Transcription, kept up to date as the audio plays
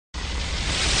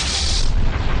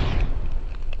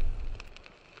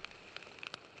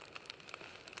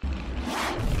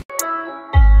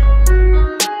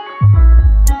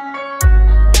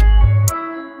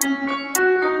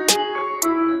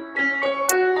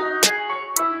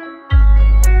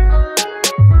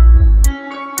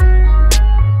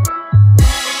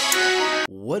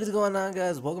going on,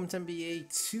 guys? Welcome to NBA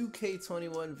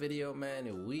 2K21 video, man.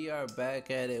 And we are back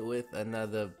at it with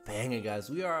another banger, guys.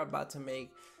 We are about to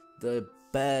make the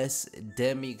best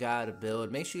Demigod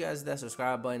build. Make sure you guys hit that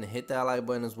subscribe button and hit that like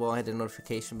button as well. Hit the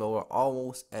notification bell. We're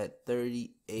almost at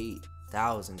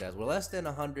 38,000, guys. We're less than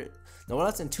 100. No, we're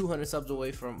less than 200 subs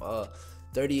away from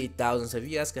 38,000. So if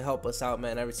you guys can help us out,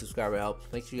 man, every subscriber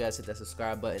helps. Make sure you guys hit that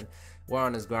subscribe button. We're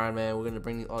on this grind, man. We're gonna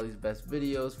bring all these best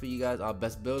videos for you guys, our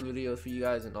best build videos for you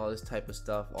guys, and all this type of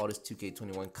stuff, all this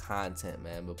 2K21 content,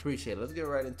 man. But appreciate it. Let's get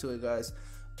right into it, guys.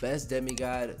 Best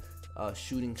Demigod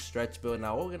shooting stretch build.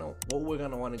 Now what we're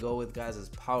gonna want to go with, guys, is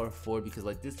power forward, because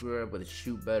like this we're able to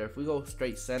shoot better. If we go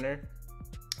straight center,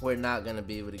 we're not gonna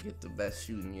be able to get the best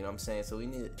shooting, you know what I'm saying? So we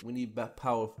need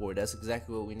power forward. That's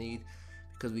exactly what we need,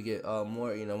 because we get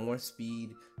more, more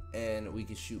speed, and we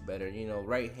can shoot better.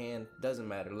 Right hand doesn't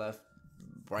matter, left,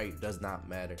 right does not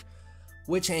matter.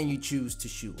 Which hand you choose to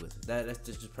shoot with, that's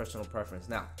just personal preference.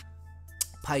 Now,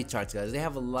 pie charts, guys, they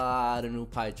have a lot of new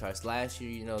pie charts. Last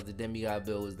year, the Demigod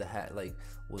build was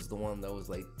was the one that was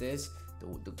like this,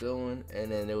 the good one, and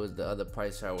then there was the other pie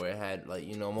chart where it had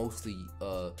mostly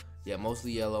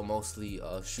yellow, mostly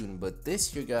shooting. But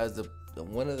this year, guys,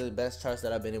 one of the best charts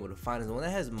that I've been able to find is the one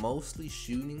that has mostly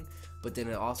shooting, but then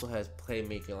it also has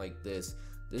playmaking like this.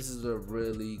 This is a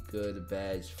really good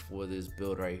badge for this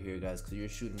build right here, guys, because your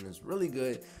shooting is really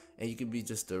good, and you can be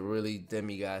just a really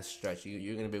demigod stretch.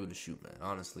 You're gonna be able to shoot, man.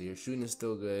 Honestly, your shooting is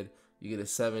still good. You get a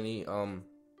 70,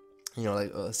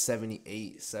 like a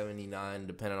 78, 79,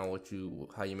 depending on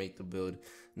how you make the build.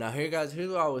 Now here, guys,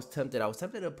 here's what I was tempted. I was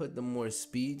tempted to put the more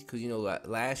speed, because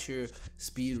last year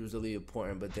speed was really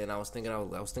important, but then I was thinking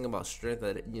about strength.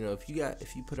 That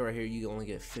if you put it right here, you only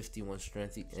get 51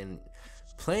 strength. And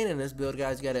playing in this build,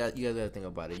 guys, you gotta think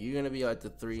about it. You're gonna be at the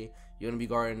 3. You're gonna be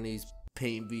guarding these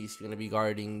paint beasts. You're gonna be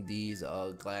guarding these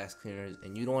glass cleaners,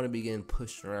 and you don't want to be getting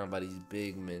pushed around by these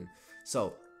big men.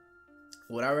 So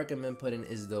what I recommend putting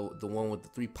is the one with the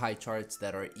 3 pie charts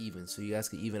that are even, so you guys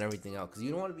can even everything out, because you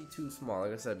don't want to be too small,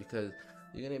 like I said, because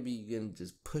you're gonna be getting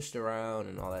just pushed around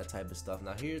and all that type of stuff.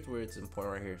 Now here's where it's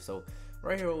important right here. So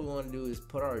right here, what we want to do is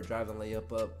put our driving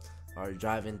layup up, our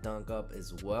driving dunk up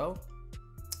as well.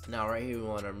 Now right here, we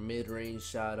want our mid-range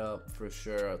shot up for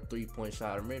sure, a 3-point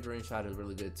shot. Our mid-range shot is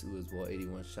really good too as well,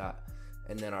 81 shot.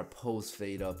 And then our post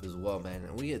fade up as well, man.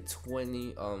 And we get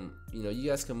 20, you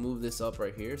guys can move this up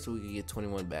right here, so we can get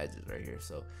 21 badges right here.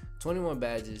 So 21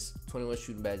 badges, 21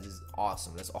 shooting badges,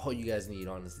 awesome. That's all you guys need,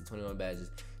 honestly, 21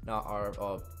 badges. Now our,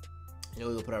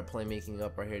 we'll put our playmaking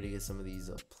up right here to get some of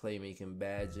these playmaking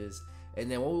badges.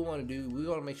 And then what we want to do, we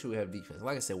want to make sure we have defense.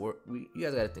 Like I said, you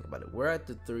guys got to think about it. We're at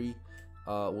the 3.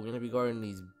 We're going to be guarding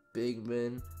these big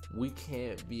men. We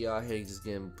can't be out here just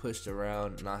getting pushed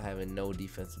around, not having no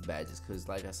defensive badges, because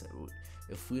like I said,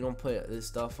 if we don't put this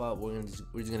stuff up, we're just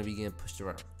gonna be getting pushed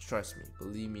around. Trust me,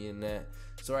 believe me in that.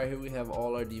 So right here we have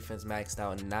all our defense maxed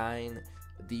out, 9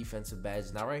 defensive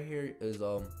badges. Now right here is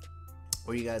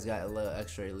where you guys got a little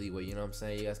extra leeway, you know what I'm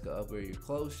saying? You guys could upgrade your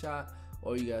close shot,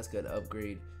 or you guys could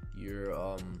upgrade your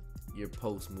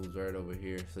post moves right over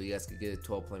here, so you guys could get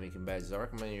 12 playmaking badges. I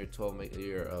recommend your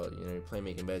your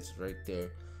playmaking badges right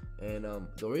there. And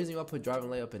the reason you put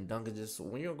driving layup and dunk is just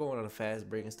when you're going on a fast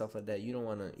break and stuff like that, you don't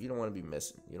want to be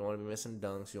missing. You don't want to be missing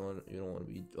dunks. You don't want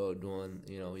to be doing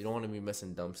you don't want to be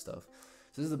missing dumb stuff.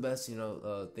 So this is the best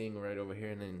thing right over here,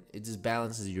 and then it just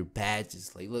balances your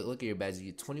badges. Like look at your badges.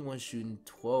 You get 21 shooting,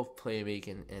 12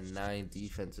 playmaking, and 9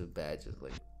 defensive badges.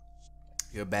 Like,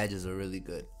 your badges are really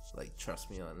good. Like, trust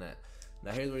me on that.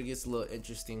 Now here's where it gets a little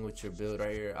interesting with your build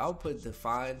right here. I'll put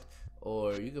defined,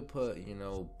 or you could put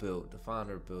build. Defined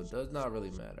or build, does not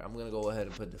really matter. I'm gonna go ahead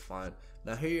and put defined.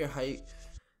 Now here your height,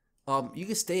 you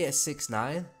can stay at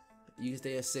 6'9". You can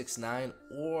stay at 6'9",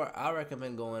 or I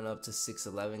recommend going up to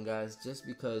 6'11", guys, just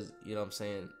because what I'm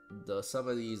saying, some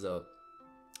of these the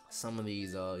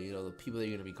people that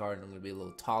you're gonna be guarding are gonna be a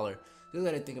little taller. You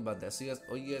gotta think about that. So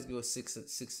you guys go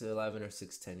 6'11" or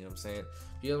 6'10", you know what I'm saying?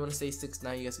 If you guys want to stay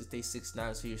 6'9", you guys can stay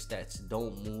 6'9", so your stats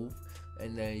don't move,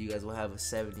 and then you guys will have a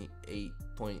 78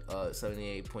 point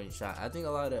shot. I think a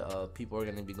lot of people are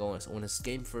gonna be going, so when this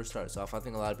game first starts off, I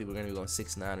think a lot of people are gonna be going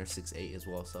 6'9" or 6'8" as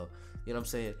well. So you know what I'm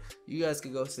saying? You guys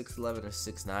can go 6'11" or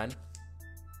 6'9",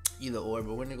 either or,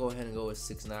 but we're gonna go ahead and go with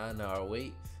 6'9". Now our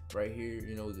weight right here,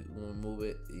 when we move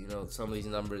it, some of these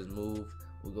numbers move.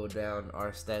 We'll go down, our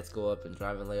stats go up, and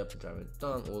driving layup and driving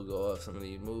dunk will go up. Some of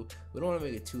these move. We don't want to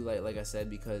make it too light, like I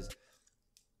said, because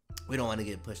we don't want to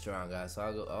get pushed around, guys. So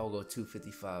I'll go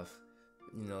 255.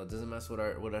 It doesn't mess with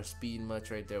our speed much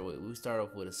right there. We start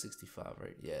off with a 65,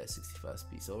 right? Yeah, 65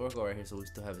 speed. So we'll go right here, so we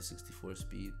still have a 64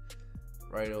 speed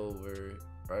right over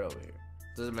here.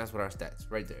 Doesn't mess with our stats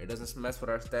right there. It doesn't mess with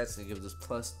our stats. It gives us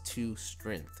 +2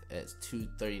 strength at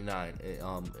 239. It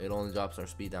only drops our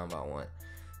speed down by 1.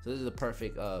 So this is a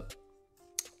perfect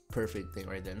perfect thing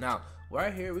right there. Now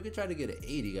right here we could try to get an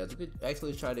 80, guys. We could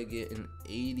actually try to get an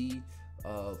 80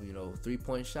 you know,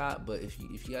 3-point shot. But if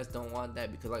you guys don't want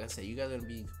that, because like I said, you guys are gonna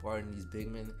be guarding these big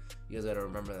men, you guys gotta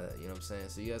remember that, you know what I'm saying?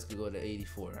 So you guys could go to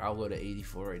 84. I'll go to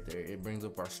 84 right there. It brings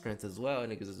up our strength as well,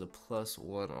 and it gives us a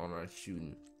 +1 on our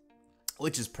shooting,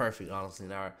 which is perfect, honestly.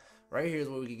 Now right here is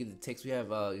where we can get the ticks. We have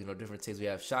you know, different ticks. We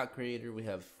have shot creator, we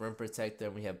have rim protector,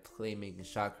 and we have playmaking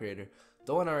shot creator.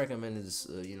 The one I recommend is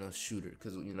you know, shooter,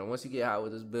 because you know, once you get hot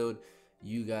with this build,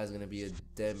 you guys are gonna be a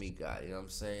demigod, you know what I'm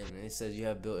saying? And it says you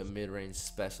have built a mid-range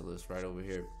specialist right over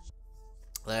here.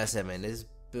 Like I said, man, this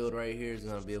build right here is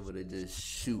gonna be able to just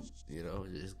shoot, you know,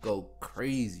 just go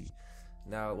crazy.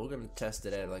 Now we're gonna test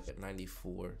it at like a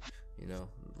 94, you know.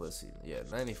 Let's see, yeah,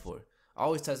 94.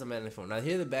 Always test them at 94. Now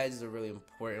here the badges are really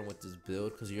important with this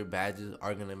build, because your badges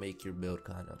are gonna make your build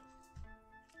kind of.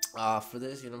 For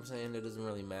this, you know what I'm saying, it doesn't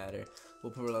really matter.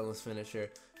 We'll put relentless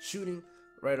finisher. Shooting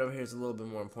right over here is a little bit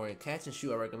more important. Catch and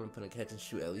shoot, I recommend putting catch and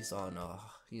shoot at least on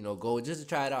you know, gold, just to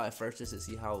try it out at first, just to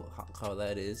see how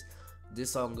that is.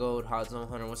 This on gold. Hot zone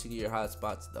hunter, once you get your hot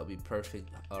spots, that'll be perfect.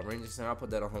 Ranger center, I'll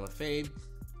put that on Hall of Fame.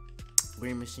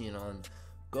 Green machine on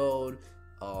gold.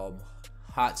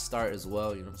 Hot start as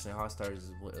well, you know what I'm saying? Hot start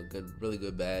is a really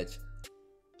good badge.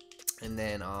 And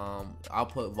then I'll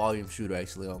put volume shooter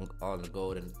actually on the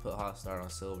gold, and put hot start on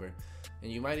silver.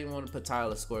 And you might even want to put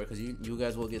tireless score, because you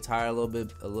guys will get tired a little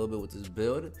bit with this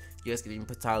build. You guys can even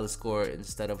put tireless score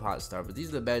instead of hot start. But these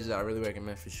are the badges that I really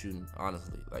recommend for shooting,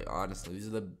 honestly. Like honestly, these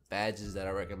are the badges that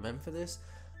I recommend for this.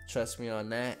 Trust me on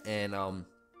that. And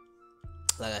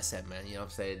like I said, man, you know what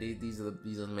I'm saying, these are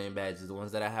the main badges. The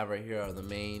ones that I have right here are the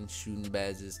main shooting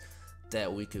badges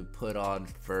that we could put on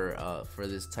for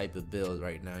this type of build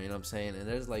right now, you know what I'm saying? And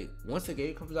there's like, once the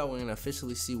game comes out, we're gonna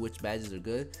officially see which badges are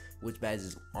good, which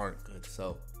badges aren't good.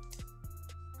 So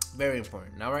very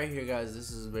important. Now right here, guys, this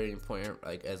is very important,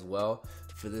 like, as well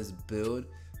for this build.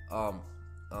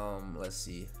 Let's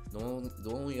see, the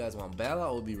one you guys want, battle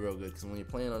out would be real good, because when you're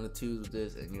playing on the twos with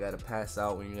this and you gotta pass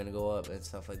out when you're gonna go up and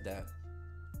stuff like that,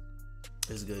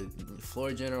 it's good.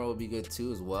 Floor general would be good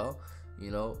too as well, you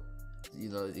know,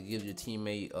 it gives your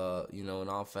teammate you know, an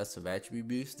offensive attribute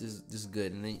boost. This is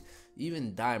good. And then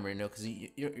even dimer, you know, because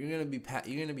you're gonna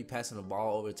be passing the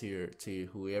ball over to your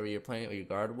whoever you're playing or your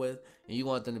guard with, and you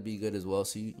want them to be good as well.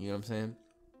 So you know what I'm saying,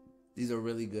 these are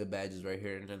really good badges right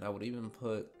here. And then I would even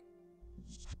put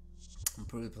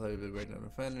improved player breakdown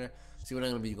defender. See, we're not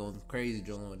gonna be going crazy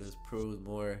drilling with this. Proves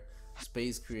more.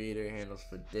 Space creator, handles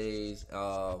for days.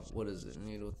 What is it?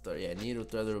 Needle threader. Yeah, needle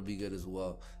threader will be good as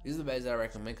well. These are the badges that I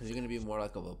recommend, because you're gonna be more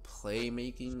like of a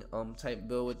playmaking type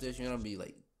build with this. You're gonna be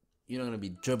like, you're not gonna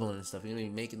be dribbling and stuff. You're gonna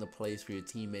be making the plays for your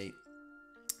teammate,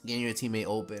 getting your teammate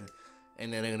open,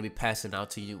 and then they're gonna be passing out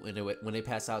to you. And when they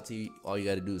pass out to you, all you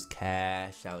gotta do is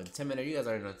cash out. Intimidator, you guys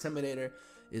already know Intimidator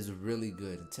is really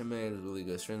good. Intimidator is really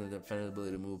good. Strength and defense,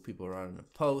 ability to move people around in the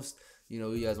post. You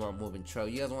know, you guys want moving truck.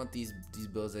 You guys want these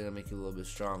builds that are gonna make you a little bit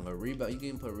stronger. Rebound, you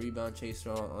can put rebound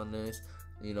chaser on this.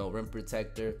 You know, rim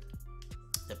protector.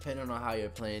 Depending on how you're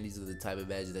playing, these are the type of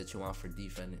badges that you want for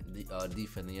defending. You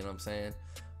know what I'm saying?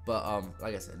 But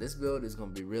like I said, this build is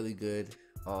gonna be really good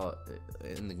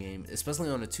in the game, especially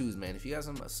on the twos, man. If you guys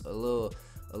want a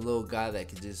little guy that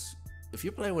could just, if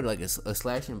you're playing with like a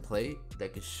slash and play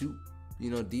that could shoot,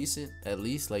 you know, decent, at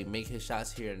least like make his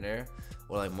shots here and there,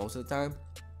 or like most of the time.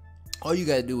 All you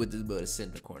gotta do with this build is sit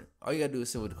in the corner. All you gotta do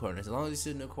is sit with the corner. As long as you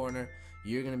sit in the corner,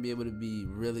 you're gonna be able to be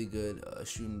really good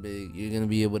shooting big. You're gonna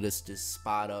be able to just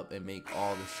spot up and make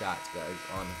all the shots, guys,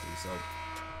 honestly. So,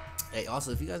 hey,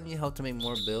 also, if you guys need help to make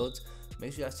more builds,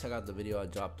 make sure you guys check out the video I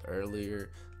dropped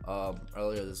earlier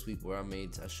this week, where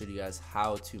I showed you guys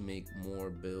how to make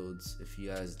more builds if you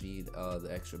guys need the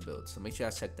extra builds. So make sure you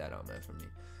guys check that out, man, for me.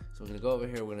 So we're gonna go over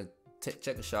here. We're gonna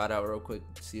check a shot out real quick,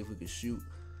 see if we can shoot.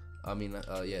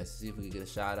 Yeah, see if we can get a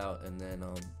shot out, and then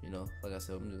you know, like I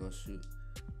said, I'm just gonna shoot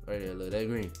right there. Look, that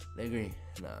green.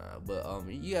 Nah, but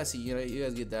you guys see, you know, you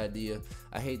guys get the idea.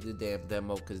 I hate the damn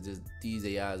demo, because these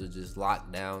AIs are just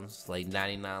lockdowns, like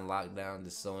 99 lockdown,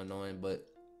 just so annoying. But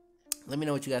let me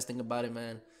know what you guys think about it,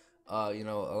 man. You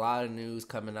know, a lot of news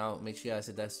coming out. Make sure you guys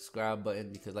hit that subscribe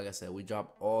button, because like I said, we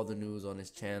drop all the news on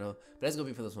this channel. But that's gonna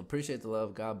be for this one. Appreciate the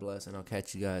love. God bless, and I'll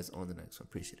catch you guys on the next one.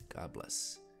 Appreciate it. God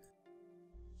bless.